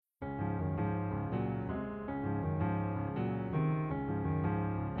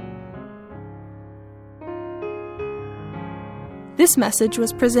This message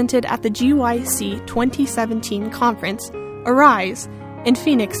was presented at the GYC 2017 conference, Arise, in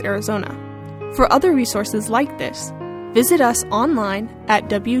Phoenix, Arizona. For other resources like this, visit us online at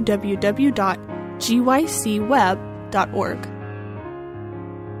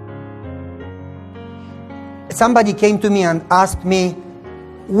www.gycweb.org. Somebody came to me and asked me,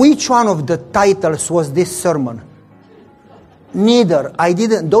 which one of the titles was this sermon? Neither. I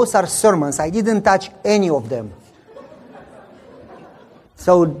didn't. Those are sermons. I didn't touch any of them.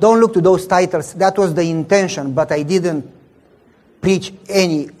 So don't look to those titles. That was the intention, but I didn't preach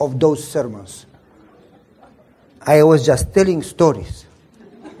any of those sermons. I was just telling stories.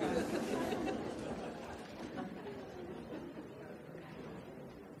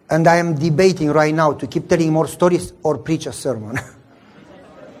 And I am debating right now to keep telling more stories or preach a sermon.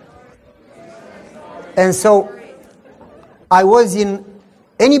 And so I was in,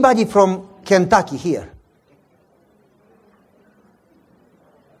 anybody from Kentucky here?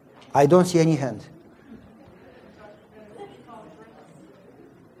 I don't see any hand.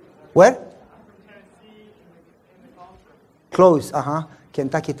 Where? Close,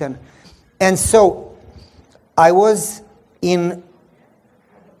 Kentucky 10. And so I was in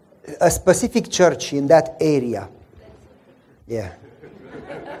a specific church in that area. Yeah.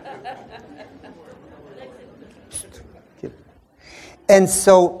 And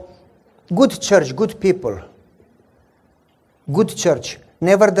so, good church, good people, good church.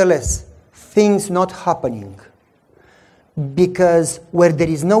 Nevertheless, things not happening. Because where there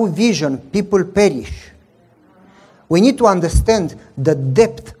is no vision, people perish. We need to understand the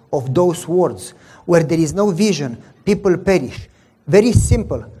depth of those words. Where there is no vision, people perish. Very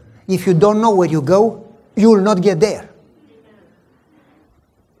simple. If you don't know where you go, you will not get there.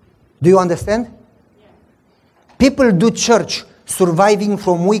 Do you understand? People do church surviving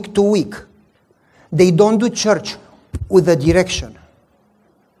from week to week. They don't do church with a direction.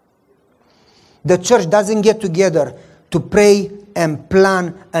 The church doesn't get together to pray and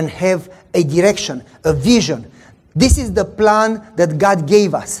plan and have a direction, a vision. This is the plan that God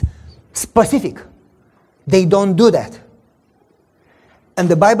gave us. Specific. They don't do that. And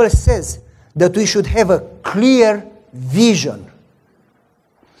the Bible says that we should have a clear vision.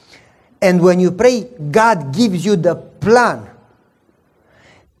 And when you pray, God gives you the plan.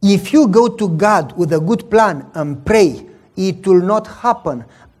 If you go to God with a good plan and pray, it will not happen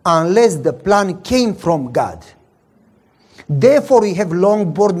unless the plan came from God. Therefore, we have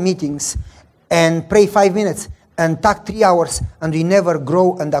long board meetings and pray 5 minutes and talk 3 hours, and we never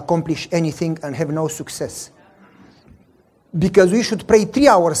grow and accomplish anything and have no success. Because we should pray 3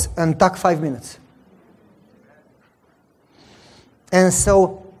 hours and talk 5 minutes. And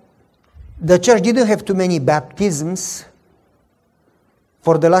so, the church didn't have too many baptisms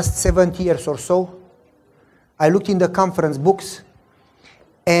for the last 70 years or so. I looked in the conference books,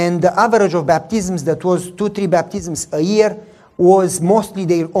 and the average of baptisms, that was 2-3 baptisms a year, was mostly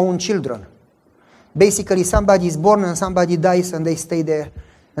their own children. Basically, somebody is born and somebody dies and they stay there.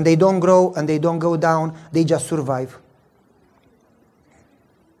 And they don't grow and they don't go down. They just survive.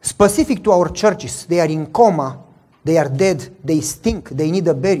 Specific to our churches, they are in coma, they are dead, they stink, they need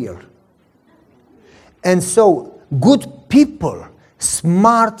a burial. And so, good people,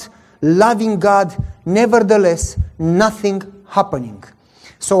 smart, loving God, nevertheless, nothing happening.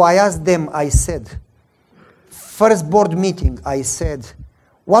 So I asked them, I said, first board meeting, I said,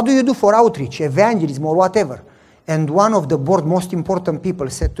 what do you do for outreach, evangelism, or whatever? And one of the board most important people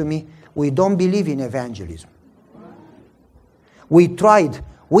said to me, we don't believe in evangelism. We tried.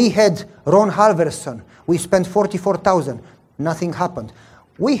 We had Ron Halverson. We spent $44,000. Nothing happened.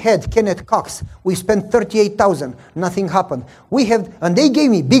 We had Kenneth Cox. We spent $38,000. Nothing happened. And they gave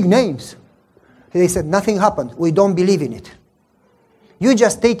me big names. They said, nothing happened. We don't believe in it. You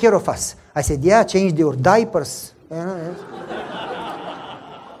just take care of us. I said, yeah, change your diapers.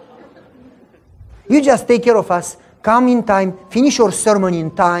 You just take care of us. Come in time. Finish your sermon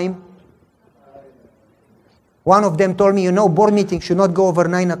in time. One of them told me, board meeting should not go over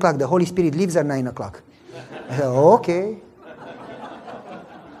 9 o'clock. The Holy Spirit lives at 9 o'clock. I said, okay.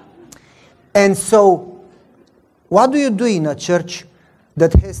 And so, what do you do in a church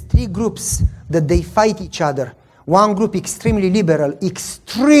that has 3 groups that they fight each other? One group extremely liberal,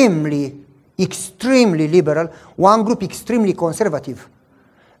 extremely liberal. One group extremely conservative.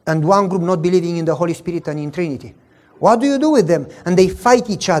 And one group not believing in the Holy Spirit and in Trinity. What do you do with them? And they fight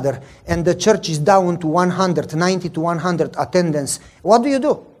each other. And the church is down to 100, 90 to 100 attendance. What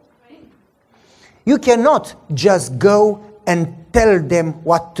do? You cannot just go and tell them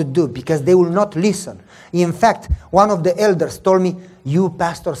what to do because they will not listen. In fact, one of the elders told me, you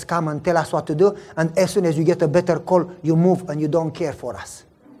pastors come and tell us what to do, and as soon as you get a better call, you move and you don't care for us.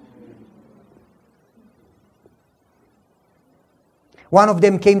 One of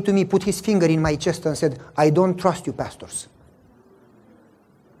them came to me, put his finger in my chest and said, I don't trust you pastors.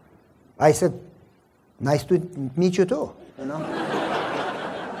 I said, nice to meet you too, you know.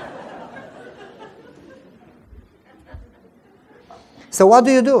 So what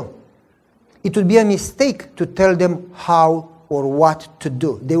do? It would be a mistake to tell them how or what to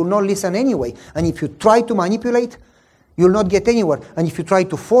do. They will not listen anyway. And if you try to manipulate, you will not get anywhere. And if you try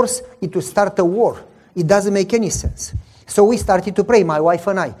to force, it will start a war. It doesn't make any sense. So we started to pray, my wife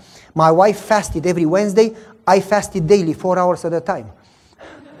and I. My wife fasted every Wednesday. I fasted daily, 4 hours at a time.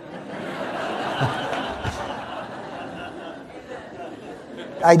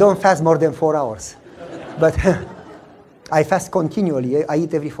 I don't fast more than 4 hours. But I fast continually. I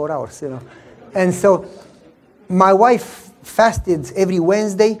eat every 4 hours, you know. And so my wife fasted every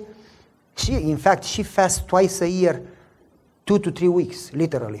Wednesday. In fact, she fasts twice a year, 2 to 3 weeks,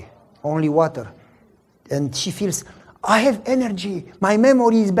 literally. Only water. And she feels, I have energy. My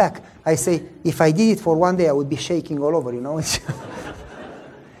memory is back. I say, if I did it for 1 day, I would be shaking all over, you know.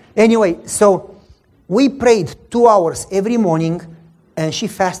 Anyway, so we prayed 2 hours every morning, and she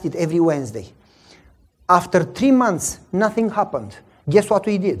fasted every Wednesday. After 3 months, nothing happened. Guess what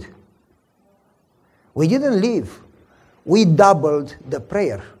we did? We didn't leave. We doubled the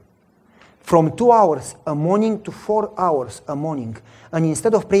prayer. From 2 hours a morning to 4 hours a morning. And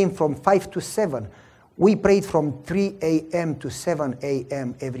instead of praying from 5 to 7, we prayed from 3 a.m. to 7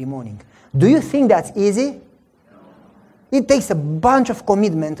 a.m. every morning. Do you think that's easy? It takes a bunch of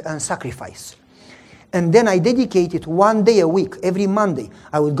commitment and sacrifice. And then I dedicated 1 day a week, every Monday.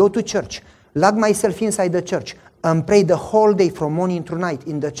 I would go to church, log myself inside the church, and pray the whole day from morning to night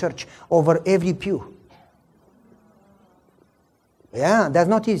in the church over every pew. Yeah, that's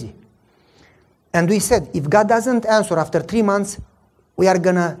not easy. And we said, if God doesn't answer after 3 months, we are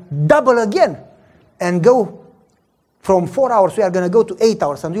going to double again and go from 4 hours, we are going to go to 8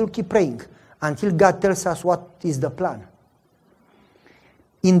 hours, and we'll keep praying until God tells us what is the plan.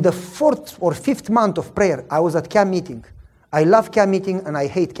 In the 4th or 5th month of prayer, I was at camp meeting. I love camp meeting and I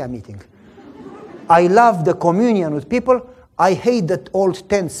hate camp meeting. I love the communion with people. I hate that old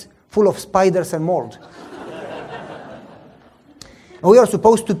tents full of spiders and mold. We are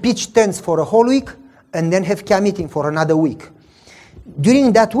supposed to pitch tents for a whole week and then have camp meeting for another week.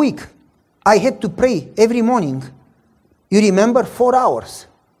 During that week, I had to pray every morning. You remember, 4 hours.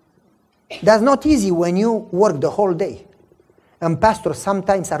 That's not easy when you work the whole day. And pastors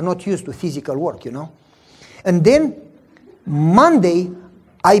sometimes are not used to physical work, you know. And then Monday,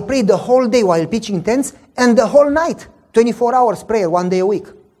 I prayed the whole day while pitching tents and the whole night, 24 hours prayer, 1 day a week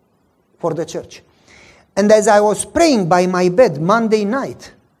for the church. And as I was praying by my bed Monday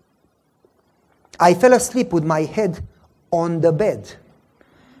night, I fell asleep with my head on the bed.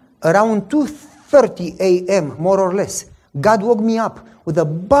 Around 2:30 a.m., more or less, God woke me up with a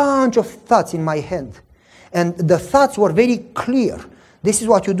bunch of thoughts in my head. And the thoughts were very clear. This is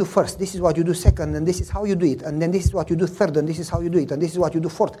what you do first, this is what you do second, and this is how you do it, and then this is what you do third, and this is how you do it, and this is what you do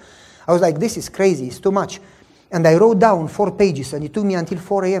fourth. I was like, this is crazy, it's too much. And I wrote down 4 pages, and it took me until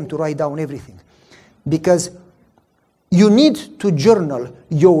 4 a.m. to write down everything. Because you need to journal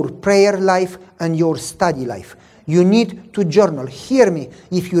your prayer life and your study life. You need to journal. Hear me.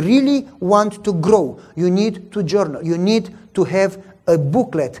 If you really want to grow, you need to journal. You need to have a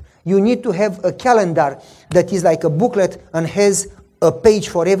booklet. You need to have a calendar that is like a booklet and has a page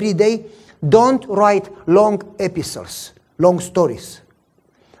for every day. Don't write long epistles, long stories.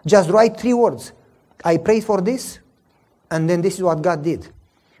 Just write 3 words. I prayed for this, and then this is what God did.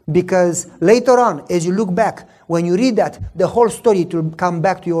 Because later on, as you look back, when you read that, the whole story will come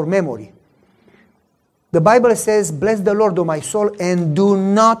back to your memory. The Bible says, bless the Lord, O my soul, and do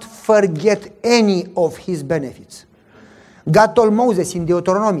not forget any of his benefits. God told Moses in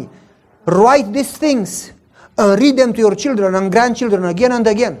Deuteronomy, write these things and read them to your children and grandchildren again and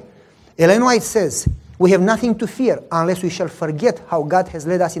again. Ellen White says, we have nothing to fear unless we shall forget how God has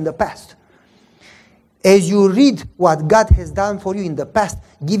led us in the past. As you read what God has done for you in the past,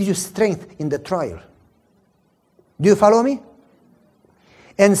 gives you strength in the trial. Do you follow me?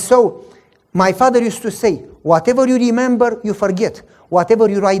 And so, my father used to say, whatever you remember, you forget. Whatever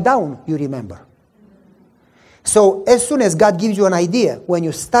you write down, you remember. So, as soon as God gives you an idea, when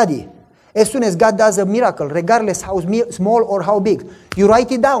you study, as soon as God does a miracle, regardless how small or how big, you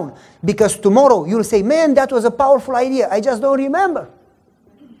write it down. Because tomorrow, you'll say, man, that was a powerful idea. I just don't remember.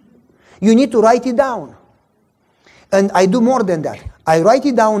 You need to write it down. And I do more than that. I write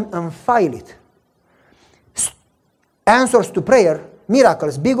it down and file it. Answers to prayer,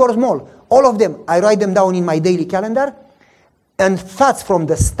 miracles, big or small, all of them, I write them down in my daily calendar. And thoughts from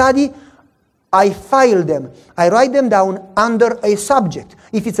the study, I file them. I write them down under a subject.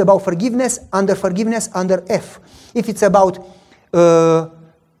 If it's about forgiveness, under F. If it's about,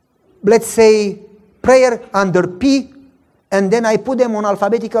 let's say, prayer, under P, and then I put them on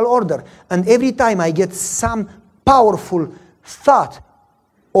alphabetical order. And every time I get some powerful thought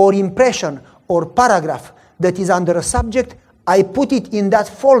or impression or paragraph that is under a subject, I put it in that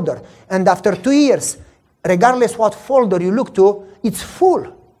folder. And after 2 years, regardless what folder you look to, it's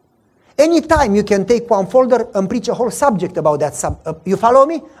full. Anytime you can take one folder and preach a whole subject about that you follow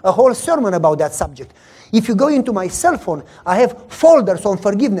me? A whole sermon about that subject. If you go into my cell phone, I have folders on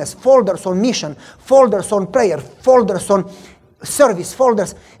forgiveness, folders on mission, folders on prayer, folders on service,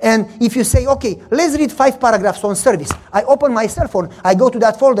 folders. And if you say, okay, let's read 5 paragraphs on service, I open my cell phone, I go to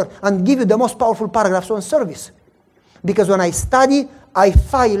that folder and give you the most powerful paragraphs on service. Because when I study, I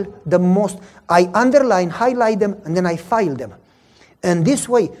file the most, I underline, highlight them, and then I file them. And this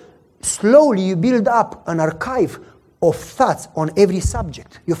way, slowly you build up an archive of thoughts on every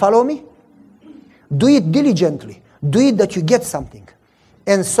subject. You follow me? Do it diligently. Do it that you get something.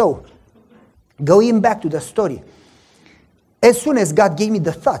 And so, going back to the story, as soon as God gave me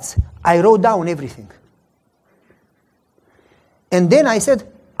the thoughts, I wrote down everything. And then I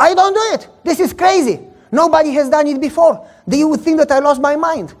said, I don't do it. This is crazy. Nobody has done it before. You would think that I lost my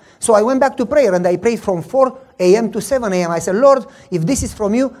mind. So I went back to prayer and I prayed from 4 a.m. to 7 a.m. I said, Lord, if this is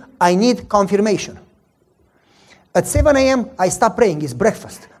from you, I need confirmation. At 7 a.m., I stopped praying. It's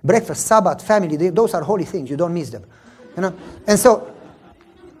breakfast. Breakfast, Sabbath, family, those are holy things. You don't miss them. You know? And so,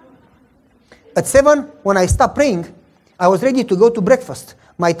 at 7, when I stopped praying, I was ready to go to breakfast.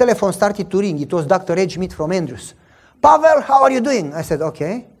 My telephone started to ring. It was Dr. Ed Schmidt from Andrews. Pavel, how are you doing? I said,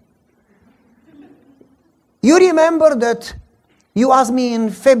 okay. You remember that you asked me in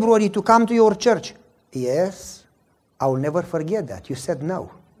February to come to your church? Yes. I will never forget that. You said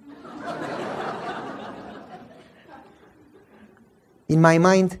no. In my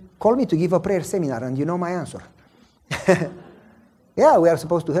mind, call me to give a prayer seminar, and you know my answer. Yeah, we are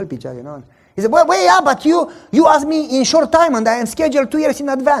supposed to help each other, you know. He said, well, yeah, but you asked me in short time, and I am scheduled 2 years in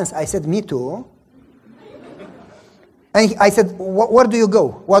advance. I said, me too. And I said, where do you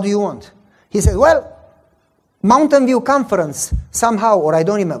go? What do you want? He said, well, Mountain View Conference, somehow, or I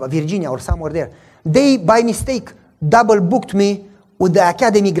don't remember, Virginia or somewhere there, they, by mistake, double booked me with the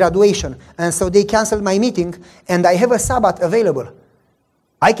academy graduation. And so they canceled my meeting, and I have a Sabbath available.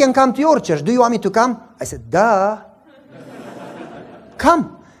 I can come to your church. Do you want me to come? I said, duh.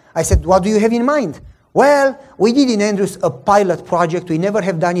 Come. I said, what do you have in mind? Well, we did in Andrews a pilot project. We never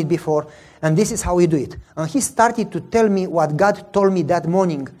have done it before. And this is how we do it. And he started to tell me what God told me that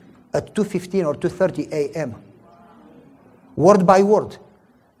morning at 2:15 or 2:30 a.m. Word by word.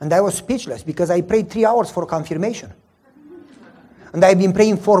 And I was speechless because I prayed 3 hours for confirmation. And I've been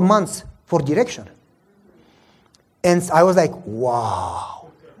praying 4 months for direction. And I was like, wow.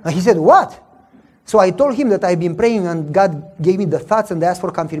 And he said, what? So I told him that I've been praying and God gave me the thoughts and I asked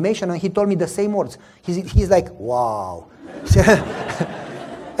for confirmation, and he told me the same words. He's like, wow.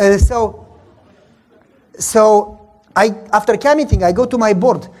 And so after committing, I go to my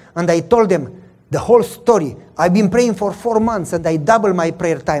board and I told them the whole story. I've been praying for 4 months and I doubled my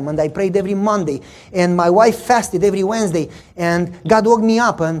prayer time and I prayed every Monday, and my wife fasted every Wednesday, and God woke me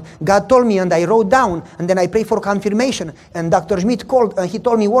up and God told me, and I wrote down, and then I prayed for confirmation, and Dr. Schmidt called and he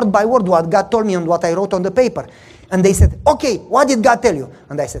told me word by word what God told me and what I wrote on the paper. And they said, okay, what did God tell you?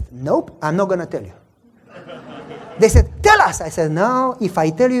 And I said, nope, I'm not going to tell you. They said, tell us. I said, no, if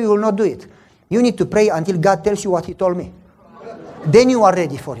I tell you, you will not do it. You need to pray until God tells you what he told me. Then you are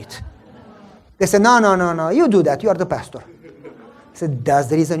ready for it. They said, no, you do that. You are the pastor. I said, that's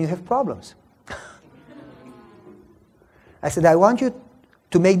the reason you have problems. I said, I want you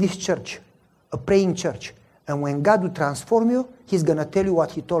to make this church a praying church. And when God will transform you, he's going to tell you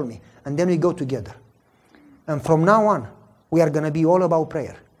what he told me. And then we go together. And from now on, we are going to be all about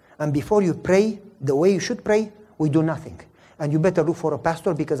prayer. And before you pray the way you should pray, we do nothing. And you better look for a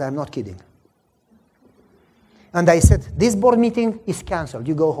pastor, because I'm not kidding. And I said, this board meeting is canceled.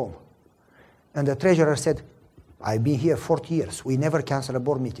 You go home. And the treasurer said, I've been here 40 years. We never cancel a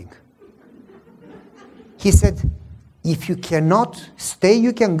board meeting. He said, if you cannot stay,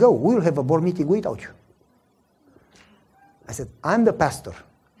 you can go. We will have a board meeting without you. I said, I'm the pastor.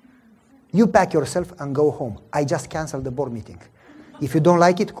 You pack yourself and go home. I just canceled the board meeting. If you don't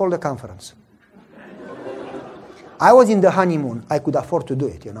like it, call the conference. I was in the honeymoon. I could afford to do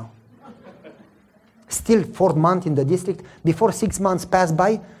it, you know. still 4th month in the district. Before 6 months pass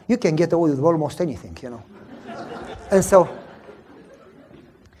by, you can get away with almost anything, you know. And so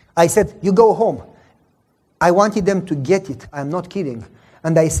I said, you go home. I wanted them to get it. I'm not kidding.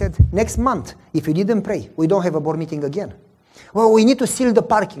 And I said, next month, if you didn't pray, we don't have a board meeting again. Well, we need to seal the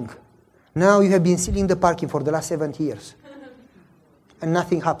parking. Now you have been sealing the parking for the last 70 years. And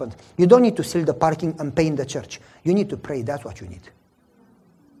nothing happened. You don't need to seal the parking and pay in the church. You need to pray. That's what you need.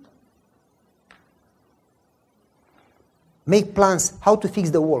 Make plans how to fix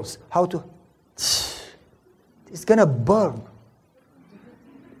the walls. How to... It's going to burn.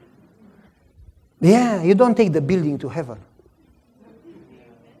 Yeah, you don't take the building to heaven.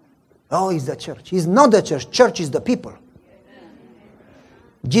 Oh, it's the church. It's not the church. Church is the people.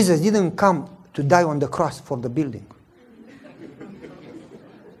 Jesus didn't come to die on the cross for the building.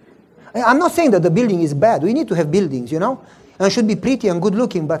 I'm not saying that the building is bad. We need to have buildings, you know, and should be pretty and good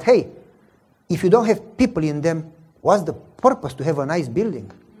looking. But hey, if you don't have people in them, what's the purpose to have a nice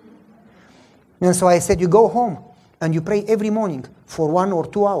building? And so I said, you go home and you pray every morning for 1 or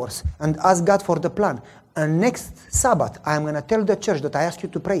 2 hours and ask God for the plan. And next Sabbath, I'm going to tell the church that I ask you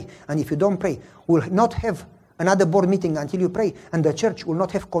to pray. And if you don't pray, we'll not have another board meeting until you pray. And the church will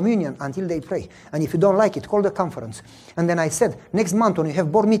not have communion until they pray. And if you don't like it, call the conference. And then I said, next month when you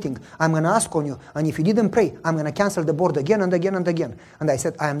have board meeting, I'm going to ask on you. And if you didn't pray, I'm going to cancel the board again and again and again. And I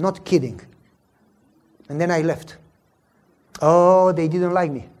said, I am not kidding. And then I left. Oh, they didn't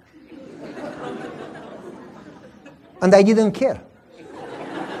like me. And I didn't care.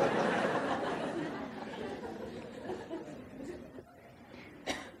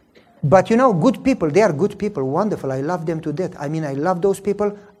 But you know, good people, they are good people, wonderful. I love them to death. I mean, I love those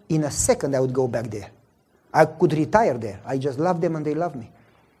people. In a second, I would go back there. I could retire there. I just love them and they love me.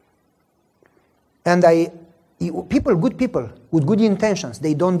 And good people with good intentions,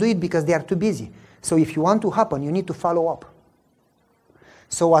 they don't do it because they are too busy. So if you want to happen, you need to follow up.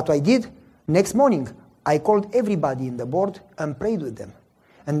 So what I did, next morning, I called everybody in the board and prayed with them.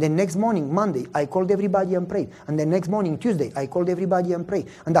 And then next morning, Monday, I called everybody and prayed. And then next morning, Tuesday, I called everybody and prayed.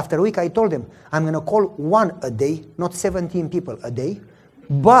 And after a week, I told them, I'm going to call 1 a day, not 17 people a day.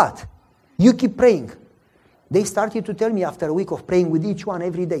 But you keep praying. They started to tell me after a week of praying with each one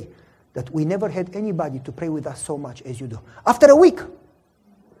every day that we never had anybody to pray with us so much as you do. After a week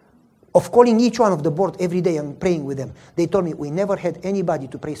of calling each one of the board every day and praying with them, they told me we never had anybody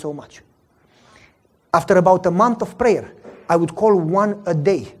to pray so much. After about a month of prayer, I would call 1 a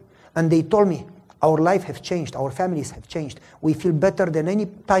day, and they told me, our life has changed, our families have changed. We feel better than any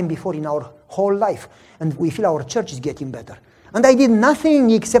time before in our whole life, and we feel our church is getting better. And I did nothing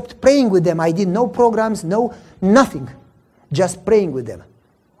except praying with them. I did no programs, nothing, just praying with them.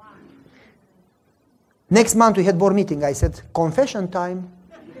 Wow. Next month we had board meeting. I said, confession time.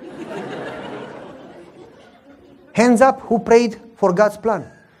 Hands up, who prayed for God's plan?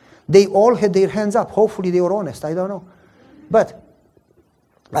 They all had their hands up. Hopefully they were honest. I don't know. But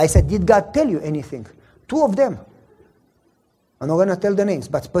I said, did God tell you anything? 2 of them. I'm not going to tell the names,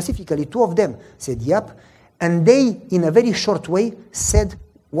 but specifically 2 of them said, yep. And they, in a very short way, said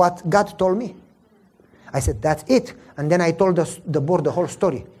what God told me. I said, that's it. And then I told the board the whole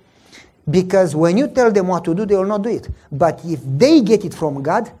story. Because when you tell them what to do, they will not do it. But if they get it from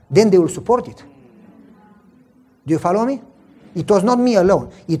God, then they will support it. Do you follow me? It was not me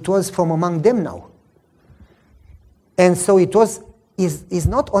alone. It was from among them now. And so it is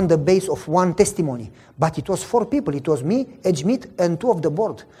not on the base of one testimony, but it was 4 people. It was me, Edge Meat, and 2 of the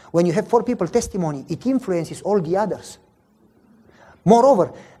board. When you have 4 people testimony, it influences all the others.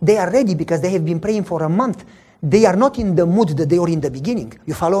 Moreover, they are ready because they have been praying for a month. They are not in the mood that they were in the beginning.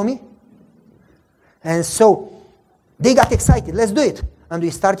 You follow me? And so they got excited. Let's do it. And we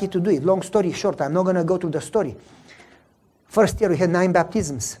started to do it. Long story short, I'm not going to go to the story. First year we had 9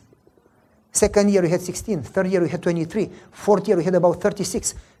 baptisms. Second year we had 16. Third year we had 23. Fourth year we had about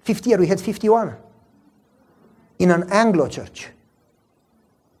 36. Fifth year we had 51. In an Anglo church.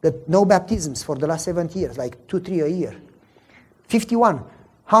 That no baptisms for the last 70 years, like 2-3 a year. 51.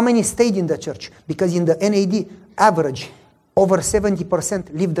 How many stayed in the church? Because in the NAD average, over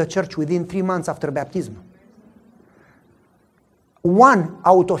 70% leave the church within 3 months after baptism. 1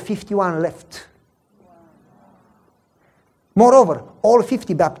 out of 51 left. Moreover, all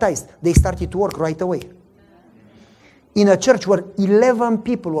 50 baptized, they started to work right away. In a church where 11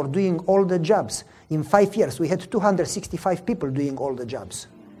 people were doing all the jobs, in 5 years we had 265 people doing all the jobs.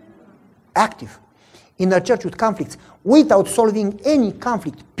 Active. In a church with conflicts, without solving any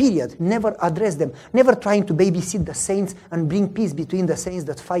conflict, period, never address them, never trying to babysit the saints and bring peace between the saints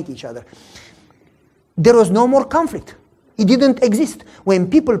that fight each other. There was no more conflict. It didn't exist. When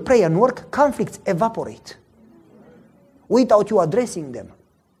people pray and work, conflicts evaporate without you addressing them.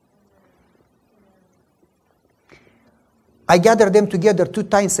 I gather them together 2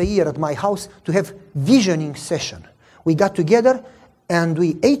 times a year at my house to have visioning session. We got together and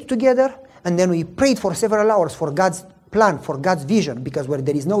we ate together, and then we prayed for several hours for God's plan, for God's vision, because where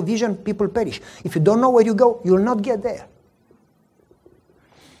there is no vision, people perish. If you don't know where you go, you will not get there.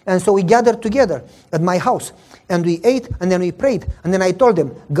 And so we gathered together at my house, and we ate, and then we prayed, and then I told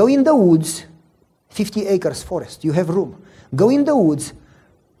them, go in the woods, 50 acres forest, you have room. Go in the woods,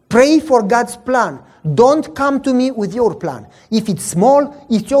 pray for God's plan. Don't come to me with your plan. If it's small,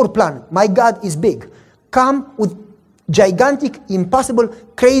 it's your plan. My God is big. Come with gigantic, impossible,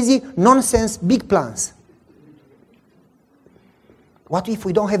 crazy, nonsense, big plans. What if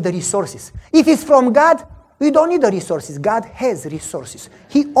we don't have the resources? If it's from God, we don't need the resources. God has resources.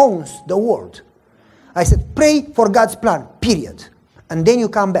 He owns the world. I said, pray for God's plan, period. And then you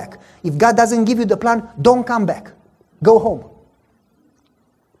come back. If God doesn't give you the plan, don't come back. Go home.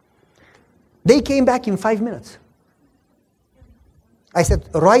 They came back in 5 minutes. I said,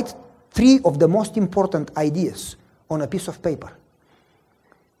 write 3 of the most important ideas on a piece of paper.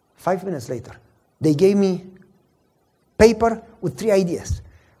 5 minutes later, they gave me paper with 3 ideas.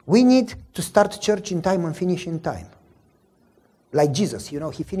 We need to start church in time and finish in time. Like Jesus,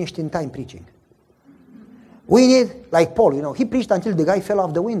 he finished in time preaching. We need, like Paul, he preached until the guy fell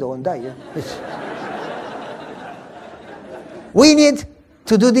off the window and died. We need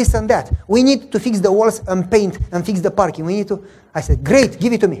to do this and that. We need to fix the walls and paint and fix the parking. We need to. I said, great,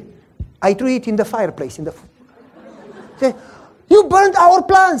 give it to me. I threw it in the fireplace. Said, you burned our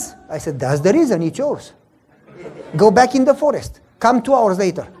plans. I said, that's the reason, it's yours. Go back in the forest. Come 2 hours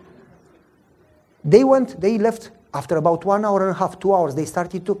later. They left after about 1 hour and a half, 2 hours. They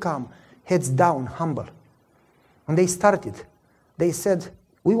started to come, heads down, humble. And they started. They said,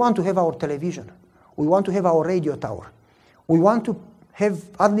 we want to have our television. We want to have our radio tower. We want to have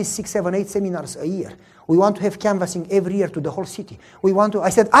at least 6, 7, 8 seminars a year. We want to have canvassing every year to the whole city. I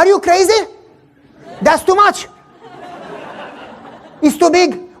said, are you crazy? That's too much. It's too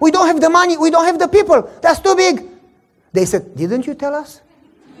big. We don't have the money. We don't have the people. That's too big. They said, didn't you tell us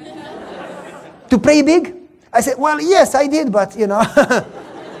to pray big? I said, well, yes, I did, but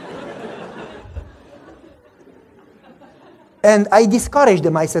And I discouraged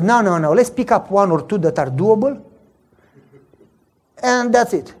them. I said, no, let's pick up 1 or 2 that are doable. And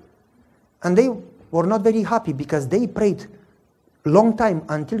that's it. And they were not very happy because they prayed long time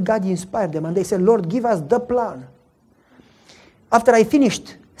until God inspired them. And they said, Lord, give us the plan. After I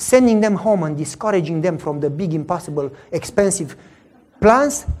finished sending them home and discouraging them from the big, impossible, expensive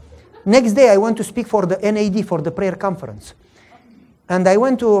plans, next day I went to speak for the NAD, for the prayer conference. And I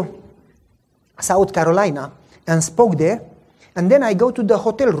went to South Carolina and spoke there. And then I go to the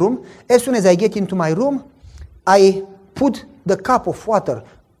hotel room. As soon as I get into my room, I put the cup of water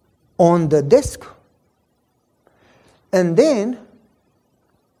on the desk, and then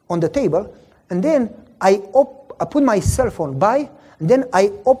on the table, and then I put my cell phone by, and then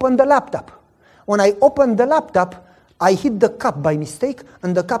I open the laptop. When I opened the laptop, I hit the cup by mistake,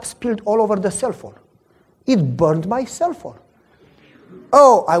 and the cup spilled all over the cell phone. It burned my cell phone.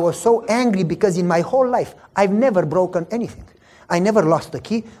 Oh, I was so angry because in my whole life, I've never broken anything. I never lost the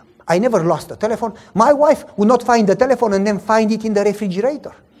key. I never lost the telephone. My wife would not find the telephone and then find it in the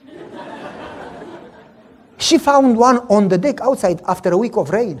refrigerator. She found one on the deck outside after a week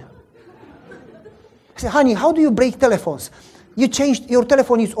of rain. I said, honey, how do you break telephones? You changed, your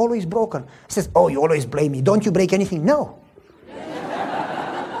telephone is always broken. She says, oh, you always blame me. Don't you break anything? No.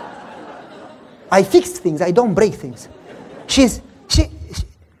 I fix things. I don't break things.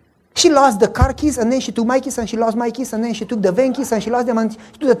 She lost the car keys, and then she took my keys, and she lost my keys, and then she took the van keys, and she lost them, and she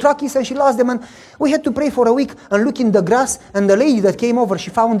took the truck keys, and she lost them, and we had to pray for a week and look in the grass, and the lady that came over, she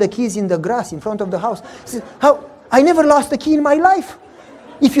found the keys in the grass in front of the house. She said, how? I never lost a key in my life.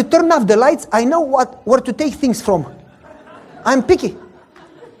 If you turn off the lights, I know where to take things from. I'm picky.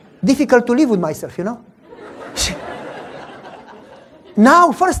 Difficult to live with myself,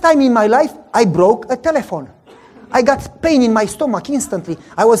 Now, first time in my life, I broke a telephone. I got pain in my stomach instantly.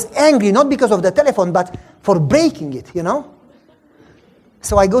 I was angry, not because of the telephone, but for breaking it,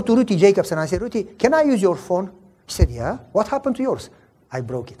 So I go to Ruthie Jacobs and I say, Ruthie, can I use your phone? She said, yeah. What happened to yours? I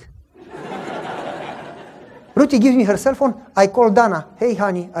broke it. Ruthie gives me her cell phone. I call Dana. Hey,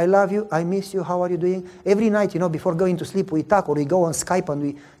 honey, I love you. I miss you. How are you doing? Every night, before going to sleep, we talk, or we go on Skype and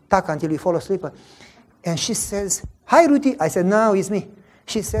we talk until we fall asleep. And she says, hi, Ruthie. I said, no, it's me.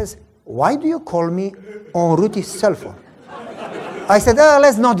 She says, why do you call me on Ruthie's cell phone? I said,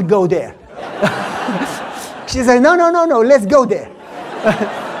 let's not go there. She said, no, let's go there.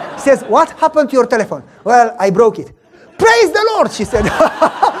 She says, what happened to your telephone? Well, I broke it. Praise the Lord, she said.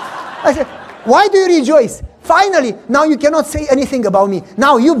 I said, why do you rejoice? Finally, now you cannot say anything about me.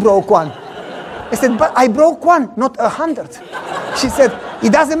 Now you broke one. I said, but I broke one, not 100. She said,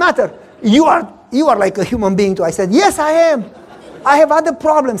 it doesn't matter. You are like a human being too. I said, yes, I am. I have other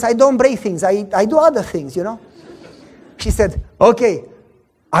problems. I don't break things. I do other things, you know. She said, okay,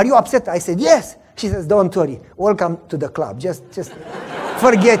 are you upset? I said, yes. She says, don't worry. Welcome to the club. Just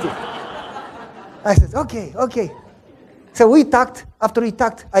forget it. I said, okay. So we talked. After we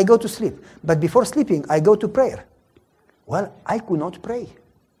talked, I go to sleep. But before sleeping, I go to prayer. Well, I could not pray.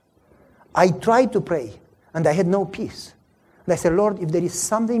 I tried to pray, and I had no peace. And I said, Lord, if there is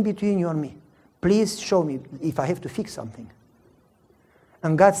something between you and me, please show me if I have to fix something.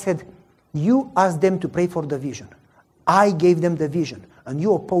 And God said, you asked them to pray for the vision. I gave them the vision, and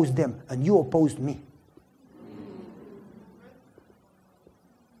you opposed them, and you opposed me.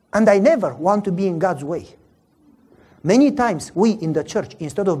 And I never want to be in God's way. Many times we in the church,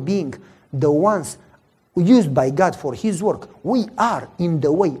 instead of being the ones used by God for His work, we are in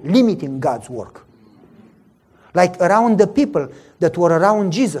the way, limiting God's work. Like around the people that were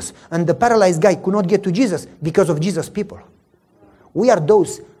around Jesus, and the paralyzed guy could not get to Jesus because of Jesus' people. We are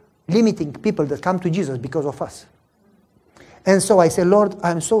those limiting people that come to Jesus because of us. And so I say, Lord,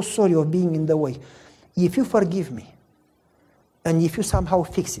 I'm so sorry of being in the way. If you forgive me, and if you somehow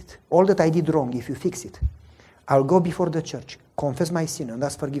fix it, all that I did wrong, if you fix it, I'll go before the church, confess my sin, and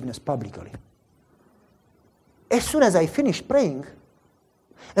ask forgiveness publicly. As soon as I finished praying,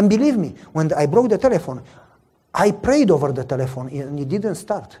 and believe me, when I broke the telephone, I prayed over the telephone, and it didn't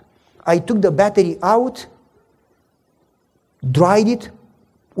start. I took the battery out, dried it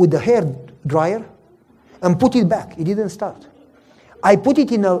with the hair dryer, and put it back. It didn't start. I put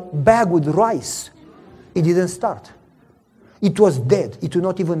it in a bag with rice. It didn't start. It was dead. It would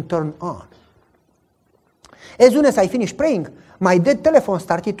not even turn on. As soon as I finished praying, my dead telephone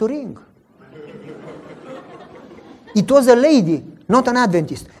started to ring. It was a lady, not an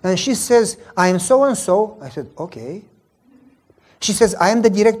Adventist. And she says, I am so-and-so. I said, okay. She says, I am the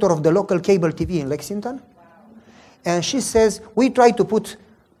director of the local cable TV in Lexington. And she says, we try to put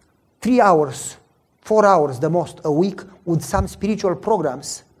 3 hours, 4 hours the most a week with some spiritual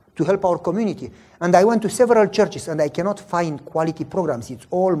programs to help our community. And I went to several churches and I cannot find quality programs. It's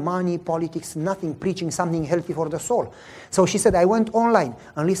all money, politics, nothing preaching something healthy for the soul. So she said, I went online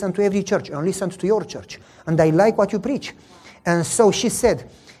and listened to every church and listened to your church. And I like what you preach. And so she said,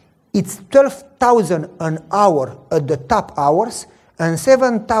 it's 12,000 an hour at the top hours and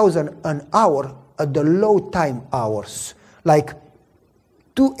 7,000 an hour at the low time hours. Like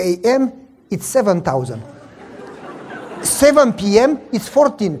 2 a.m., it's 7,000. 7 p.m., it's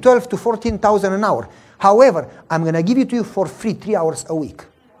 12 to 14,000 an hour. However, I'm going to give it to you for free 3 hours a week.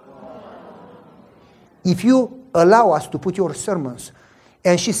 If you allow us to put your sermons,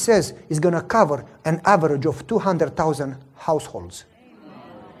 and she says it's going to cover an average of 200,000 households.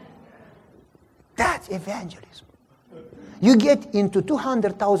 That's evangelism. You get into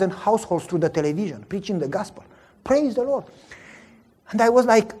 200,000 households through the television, preaching the gospel. Praise the Lord. And I was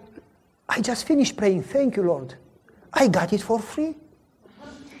like, I just finished praying. Thank you, Lord. I got it for free.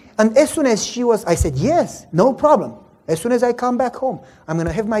 And as soon as I said, yes, no problem. As soon as I come back home, I'm going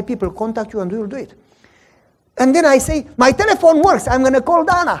to have my people contact you and we will do it. And then I say, my telephone works. I'm going to call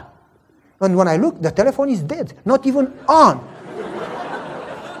Dana. And when I look, the telephone is dead, not even on.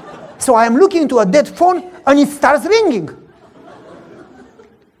 So I am looking to a dead phone and it starts ringing.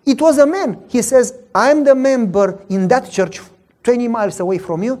 It was a man. He says, I'm the member in that church 20 miles away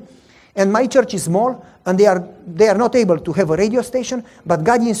from you. And my church is small, and they are not able to have a radio station, but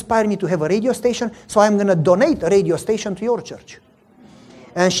God inspired me to have a radio station, so I'm going to donate a radio station to your church.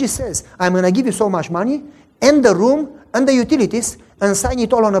 And she says, I'm going to give you so much money, and the room, and the utilities, and sign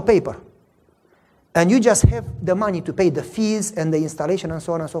it all on a paper. And you just have the money to pay the fees, and the installation, and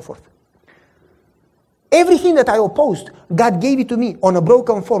so on and so forth. Everything that I opposed, God gave it to me on a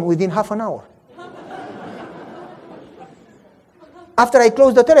broken phone within half an hour. After I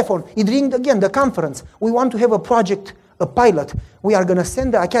closed the telephone, it rang again, the conference. We want to have a project, a pilot. We are going to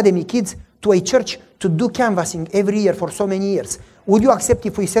send the academy kids to a church to do canvassing every year for so many years. Would you accept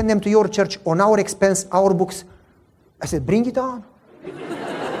if we send them to your church on our expense, our books? I said, bring it on.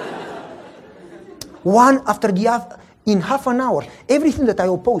 One after the other, in half an hour, everything that I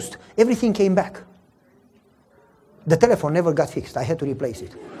opposed, everything came back. The telephone never got fixed. I had to replace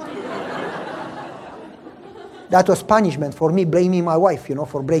it. That was punishment for me blaming my wife,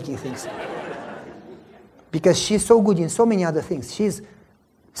 for breaking things. Because she's so good in so many other things. She's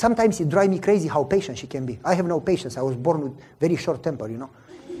Sometimes it drives me crazy how patient she can be. I have no patience. I was born with very short temper, you know.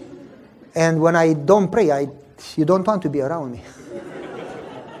 And when I don't pray, you don't want to be around me.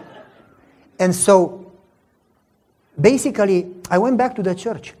 And so, basically, I went back to the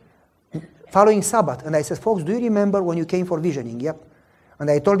church following Sabbath, and I said, folks, do you remember when you came for visioning? Yep. And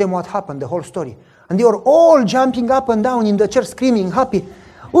I told them what happened, the whole story. And they were all jumping up and down in the church, screaming, happy.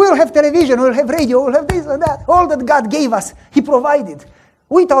 We'll have television, we'll have radio, we'll have this and that. All that God gave us, He provided.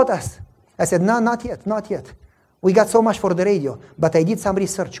 Without us. I said, no, not yet, not yet. We got so much for the radio, but I did some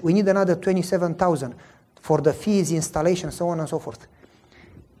research. We need another 27,000 for the fees, installation, so on and so forth.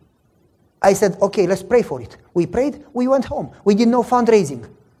 I said, okay, let's pray for it. We prayed, we went home. We did no fundraising.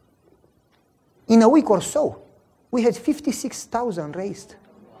 In a week or so, we had 56,000 raised.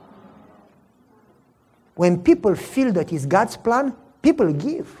 When people feel that it's God's plan, people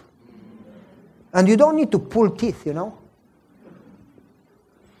give. And you don't need to pull teeth, you know.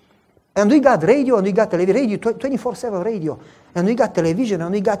 And we got radio, and we got radio, 24/7 radio. And we got television,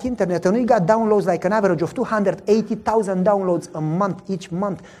 and we got internet, and we got downloads like an average of 280,000 downloads a month, each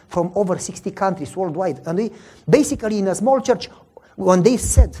month, from over 60 countries worldwide. And we, basically in a small church, when they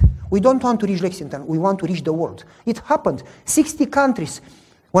said, we don't want to reach Lexington, we want to reach the world. It happened. 60 countries.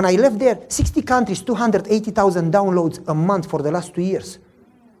 When I left there, 60 countries, 280,000 downloads a month for the last 2 years.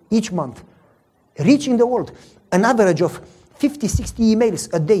 Each month. Reaching the world. An average of 50, 60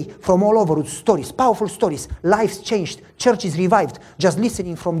 emails a day from all over with stories, powerful stories, lives changed, churches revived, just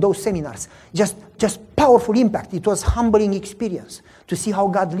listening from those seminars. Just powerful impact. It was humbling experience to see how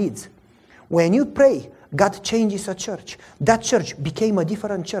God leads. When you pray, God changes a church. That church became a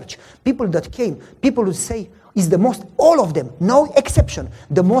different church. People that came, people would say, is the most, all of them, no exception,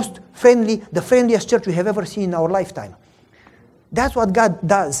 the most friendly, the friendliest church we have ever seen in our lifetime. That's what God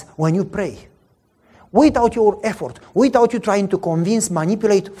does when you pray. Without your effort, without you trying to convince,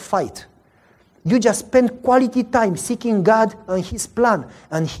 manipulate, fight. You just spend quality time seeking God and His plan,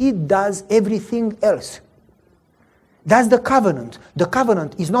 and He does everything else. That's the covenant. The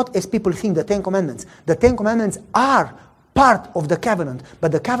covenant is not as people think the Ten Commandments. The Ten Commandments are part of the covenant,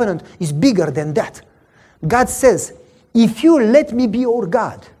 but the covenant is bigger than that. God says, if you let me be your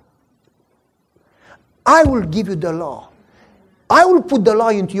God, I will give you the law. I will put the law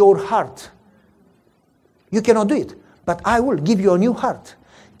into your heart. You cannot do it, but I will give you a new heart.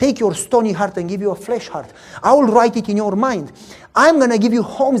 Take your stony heart and give you a flesh heart. I will write it in your mind. I'm going to give you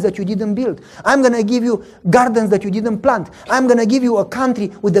homes that you didn't build. I'm going to give you gardens that you didn't plant. I'm going to give you a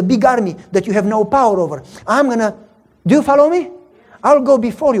country with a big army that you have no power over. Do you follow me? I'll go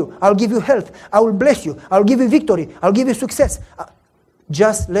before you. I'll give you health. I will bless you. I'll give you victory. I'll give you success.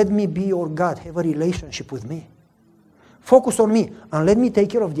 Just let me be your God. Have a relationship with me. Focus on me and let me take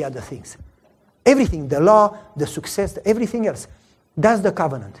care of the other things. Everything, the law, the success, everything else. That's the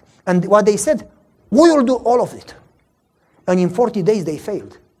covenant. And what they said, we will do all of it. And in 40 days they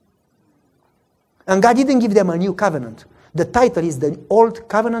failed. And God didn't give them a new covenant. The title is the Old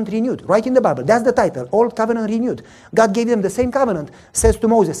Covenant Renewed. Right in the Bible. That's the title. Old Covenant Renewed. God gave them the same covenant. Says to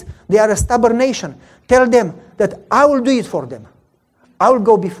Moses, they are a stubborn nation. Tell them that I will do it for them. I will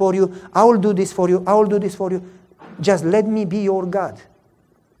go before you. I will do this for you. I will do this for you. Just let me be your God.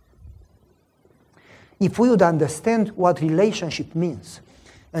 If we would understand what relationship means,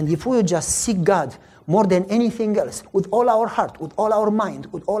 and if we would just seek God more than anything else, with all our heart, with all our mind,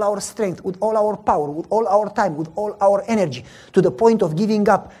 with all our strength, with all our power, with all our time, with all our energy, to the point of giving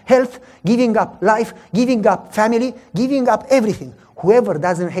up health, giving up life, giving up family, giving up everything. Whoever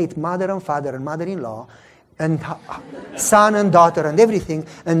doesn't hate mother and father and mother-in-law, and son and daughter and everything,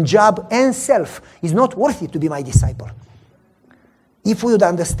 and job and self, is not worthy to be my disciple. If we would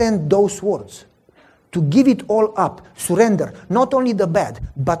understand those words, to give it all up, surrender, not only the bad,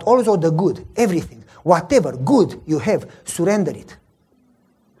 but also the good, everything. Whatever good you have, surrender it.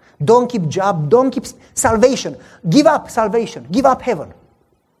 Don't keep job, don't keep salvation. Give up salvation, give up heaven.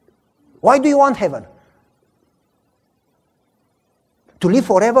 Why do you want heaven? To live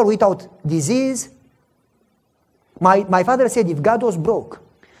forever without disease? My father said if God was broke,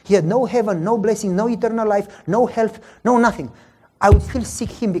 He had no heaven, no blessing, no eternal life, no health, no nothing, I would still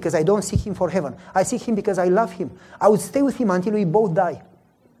seek Him because I don't seek Him for heaven. I seek Him because I love Him. I would stay with Him until we both die.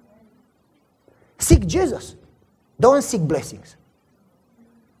 Seek Jesus. Don't seek blessings.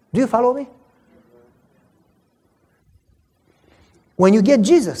 Do you follow me? When you get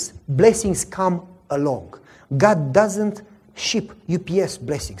Jesus, blessings come along. God doesn't ship UPS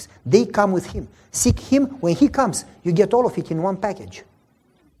blessings. They come with Him. Seek Him. When He comes, you get all of it in one package.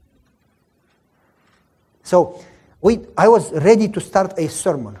 So, I was ready to start a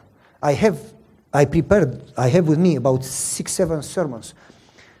sermon. I have with me about 6-7 sermons.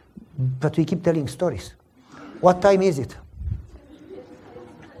 But we keep telling stories. What time is it?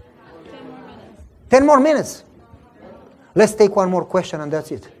 10 more minutes. Let's take one more question and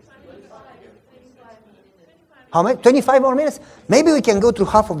that's it. How many? 25 more minutes? Maybe we can go through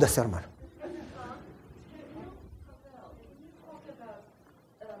half of the sermon.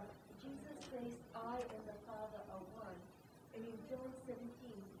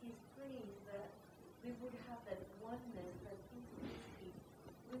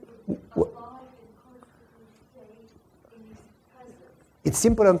 It's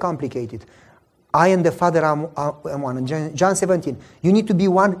simple and complicated. I and the Father are one. In John 17, you need to be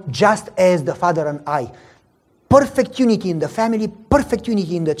one just as the Father and I. Perfect unity in the family, perfect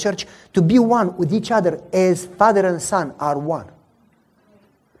unity in the church, to be one with each other as Father and Son are one.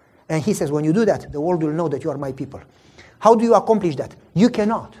 And he says, when you do that, the world will know that you are my people. How do you accomplish that? You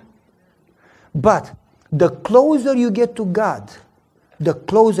cannot. But the closer you get to God, the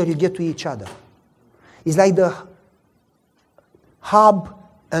closer you get to each other. It's like the hub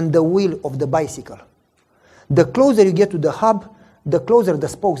and the wheel of the bicycle. The closer you get to the hub, the closer the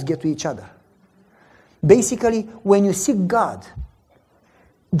spokes get to each other. Basically, when you seek God,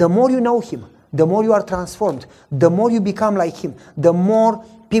 the more you know Him, the more you are transformed, the more you become like Him, the more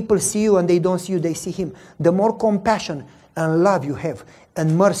people see you and they don't see you, they see Him, the more compassion and love you have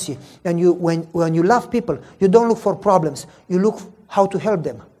and mercy. And when you love people, you don't look for problems, you look how to help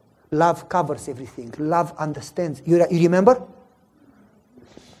them. Love covers everything. Love understands. You remember?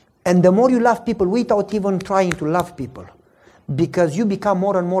 And the more you love people without even trying to love people, because you become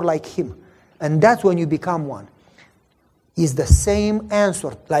more and more like Him. And that's when you become one. Is the same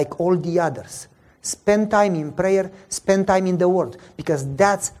answer like all the others. Spend time in prayer, spend time in the Word, because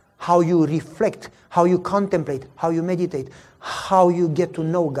that's how you reflect, how you contemplate, how you meditate, how you get to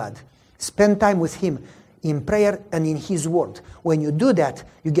know God. Spend time with Him in prayer and in His Word. When you do that,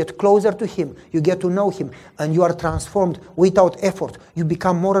 you get closer to Him, you get to know Him, and you are transformed without effort. You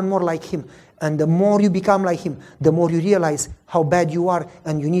become more and more like Him. And the more you become like Him, the more you realize how bad you are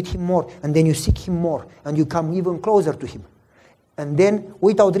and you need Him more. And then you seek Him more and you come even closer to Him. And then,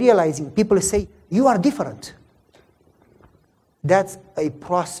 without realizing, people say, you are different. That's a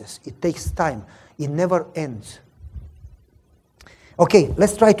process. It takes time. It never ends. Okay,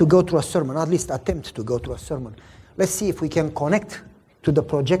 let's try to go through a sermon, at least attempt to go through a sermon. Let's see if we can connect to the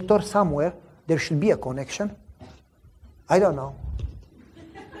projector somewhere. There should be a connection. I don't know.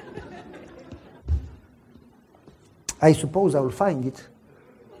 I suppose I will find it.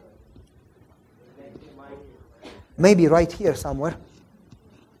 Maybe right here somewhere.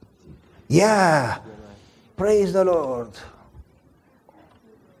 Yeah. Praise the Lord.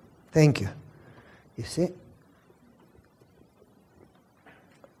 Thank you. You see?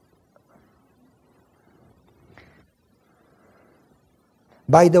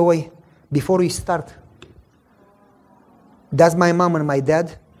 By the way, before we start, that's my mom and my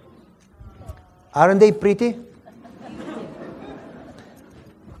dad. Aren't they pretty?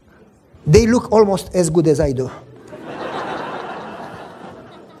 They look almost as good as I do.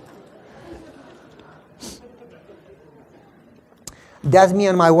 That's me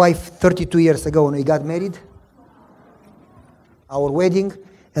and my wife 32 years ago when we got married. Our wedding,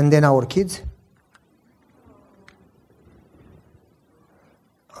 and then our kids.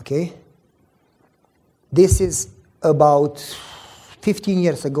 Okay. This is about 15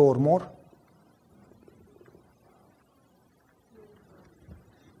 years ago or more.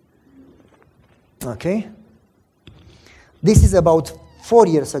 Okay. This is about 4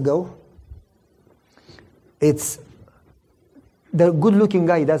 years ago. It's the good-looking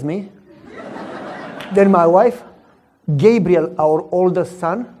guy, that's me. Then my wife, Gabriel, our oldest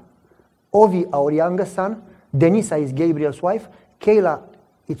son, Ovi, our youngest son, Denisa is Gabriel's wife, Kayla,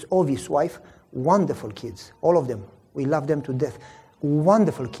 it's Ovi's wife. Wonderful kids, all of them. We love them to death.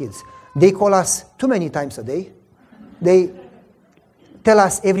 Wonderful kids. They call us too many times a day. They tell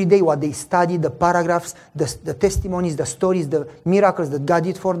us every day what they study, the paragraphs, the testimonies, the stories, the miracles that God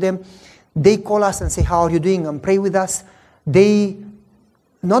did for them. They call us and say, how are you doing? And pray with us. They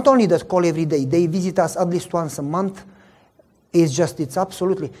not only that call every day, they visit us at least once a month. It's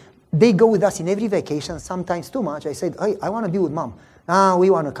absolutely. They go with us in every vacation, sometimes too much. I said, hey, I want to be with Mom. We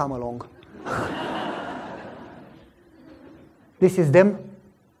want to come along. This is them.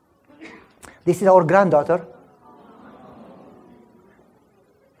 This is our granddaughter.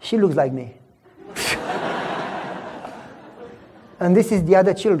 She looks like me. And this is the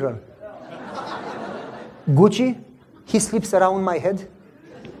other children. Gucci, he sleeps around my head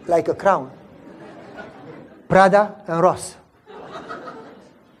like a crown. Prada and Ross.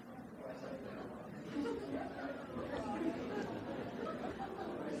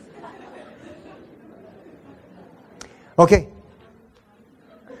 Okay.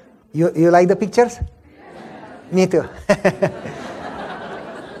 You like the pictures? Me too.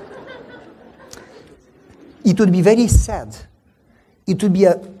 It would be very sad. It would be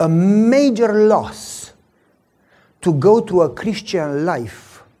a major loss to go through a Christian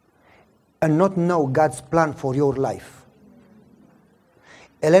life and not know God's plan for your life.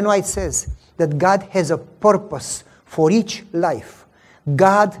 Ellen White says that God has a purpose for each life.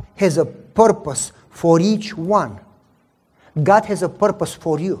 God has a purpose for each one. God has a purpose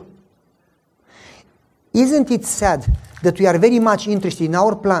for you. Isn't it sad that we are very much interested in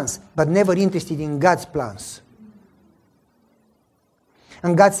our plans, but never interested in God's plans?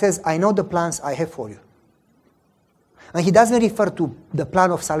 And God says, I know the plans I have for you. And he doesn't refer to the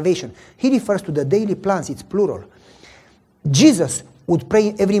plan of salvation. He refers to the daily plans. It's plural. Jesus would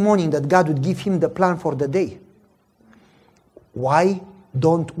pray every morning that God would give him the plan for the day. Why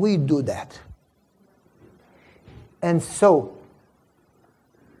don't we do that? And so,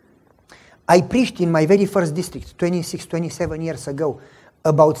 I preached in my very first district 27 years ago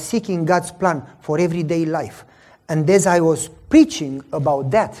about seeking God's plan for everyday life. And as I was preaching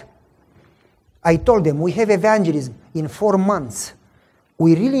about that, I told them, we have evangelism in 4 months.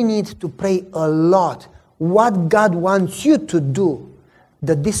 We really need to pray a lot what God wants you to do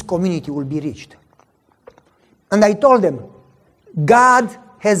that this community will be reached. And I told them, God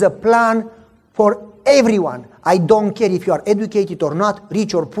has a plan for everyone. I don't care if you are educated or not,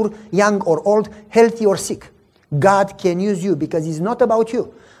 rich or poor, young or old, healthy or sick. God can use you because it's not about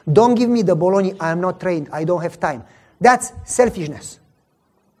you. Don't give me the baloney, I am not trained, I don't have time. That's selfishness.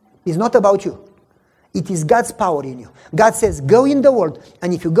 It's not about you. It is God's power in you. God says, go in the world,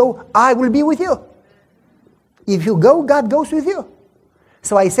 and if you go, I will be with you. If you go, God goes with you.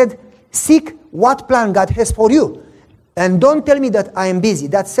 So I said, seek what plan God has for you. And don't tell me that I am busy.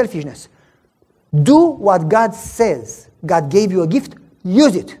 That's selfishness. Do what God says. God gave you a gift,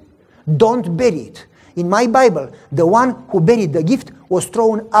 use it. Don't bury it. In my Bible, the one who buried the gift was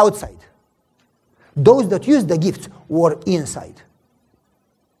thrown outside. Those that used the gift were inside.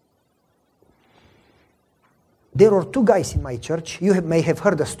 There were 2 guys in my church. You may have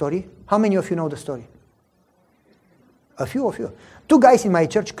heard the story. How many of you know the story? A few of you. 2 guys in my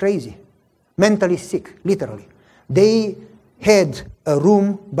church, crazy. Mentally sick, literally. They had a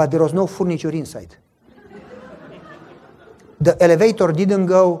room, but there was no furniture inside. The elevator didn't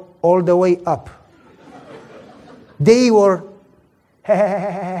go all the way up. They were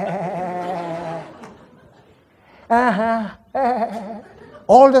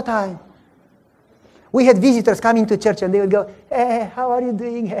all the time. We had visitors coming to church and they would go, hey, how are you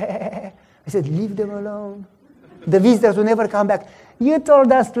doing? I said, leave them alone. The visitors will never come back. You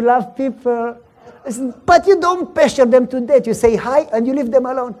told us to love people. I said, but you don't pressure them to death. You say hi and you leave them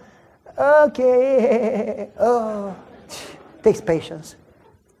alone. Okay. Oh, takes patience.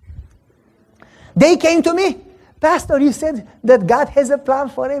 They came to me. Pastor, you said that God has a plan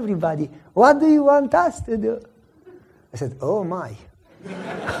for everybody. What do you want us to do? I said, oh my.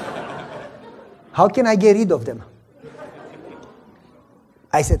 How can I get rid of them?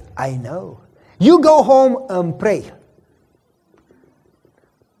 I said, I know. You go home and pray.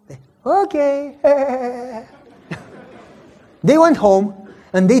 Okay. They went home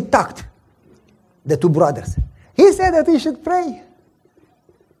and they talked, the 2 brothers. He said that we should pray.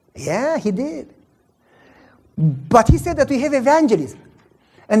 Yeah, he did. But he said that we have evangelism.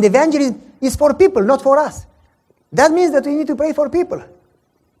 And evangelism is for people, not for us. That means that we need to pray for people.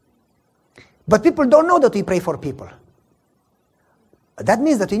 But people don't know that we pray for people. That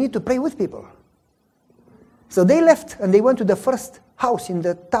means that we need to pray with people. So they left and they went to the first house in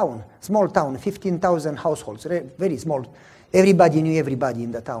the town, small town, 15,000 households, very small. Everybody knew everybody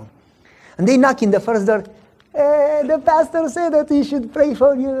in the town. And they knock in the first door. Hey, the pastor said that we should pray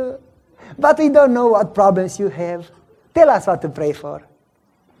for you. But we don't know what problems you have. Tell us what to pray for.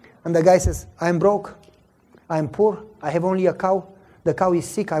 And the guy says, I'm broke. I'm poor. I have only a cow. The cow is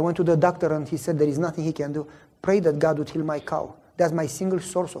sick. I went to the doctor and he said there is nothing he can do. Pray that God would heal my cow. That's my single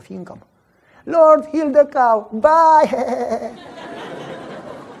source of income. Lord, heal the cow. Bye.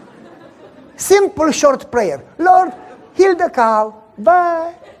 Simple, short prayer. Lord, heal the cow.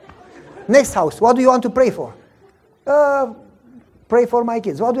 Bye. Next house. What do you want to pray for? Pray for my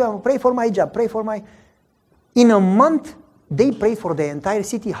kids. What do you want? Pray for my job. Pray for my... In a month, they prayed for the entire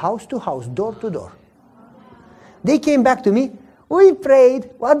city, house to house, door to door. They came back to me. We prayed.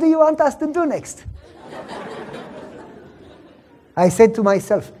 What do you want us to do next? I said to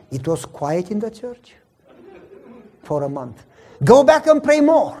myself, it was quiet in the church for a month. Go back and pray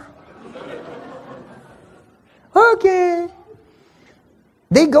more. Okay.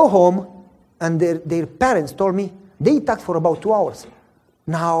 They go home and their parents told me, They talked for about 2 hours.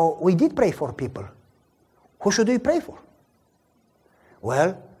 Now, we did pray for people. Who should we pray for?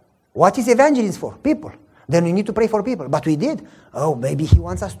 Well, what is evangelism for? People. Then we need to pray for people. But we did. Oh, maybe he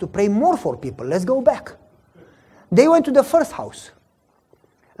wants us to pray more for people. Let's go back. They went to the first house.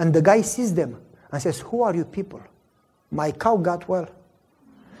 And the guy sees them and says, who are you people? My cow got well.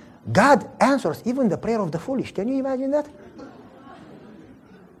 God answers even the prayer of the foolish. Can you imagine that?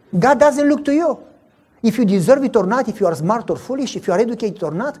 God doesn't look to you. If you deserve it or not, if you are smart or foolish, if you are educated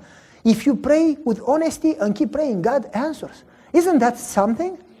or not, if you pray with honesty and keep praying, God answers. Isn't that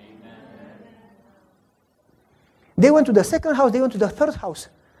something? They went to the second house, they went to the third house.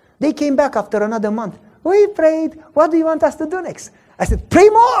 They came back after another month. We prayed. What do you want us to do next? I said, pray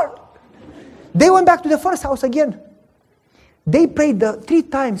more. They went back to the first house again. They prayed 3